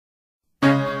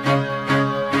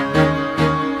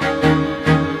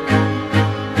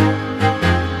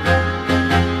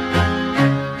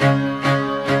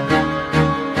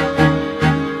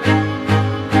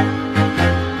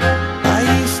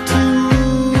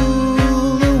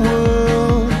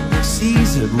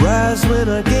was when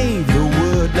I gave the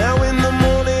word. Now in the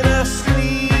morning I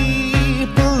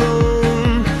sleep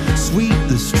alone, sweep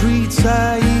the streets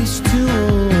I used to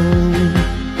own.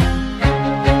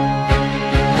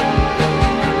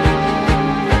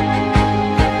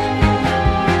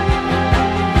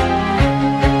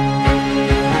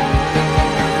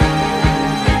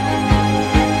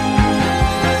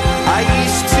 I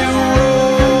used to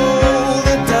roll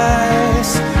the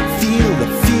dice, feel the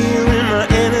fear in my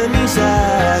enemy's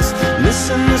eyes,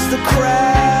 listen as the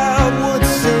crowd would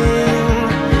sing.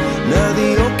 Now the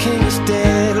old king is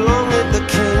dead, long live the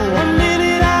king. One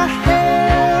minute I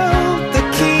held the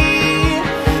key,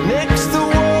 next the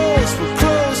walls were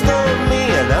closed on me,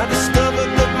 and I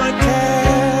discovered that my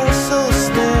castle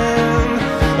stand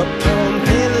upon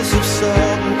pillars of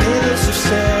salt and pillars of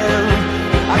sand.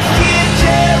 I hear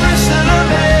Jerusalem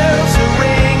bells are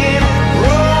ringing,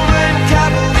 Roman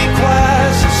cavalry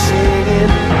choirs are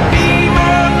singing. Be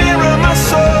my mirror, my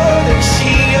sword and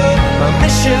shield, my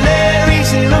missionaries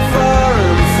in a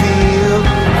foreign field.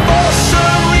 For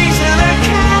some reason I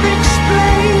can't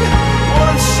explain,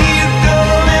 once you've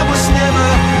gone it was never,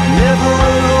 never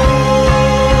an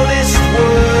honest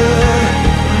word.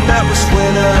 And that was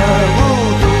when I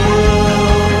ruled the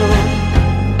world.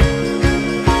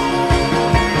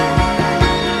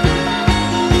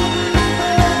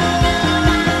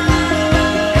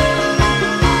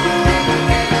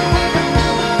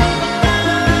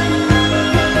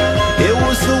 It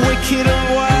was the wicked and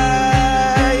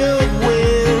wild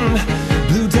wind,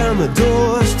 blew down the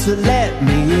doors to let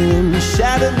me in,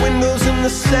 shattered windows in the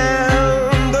sound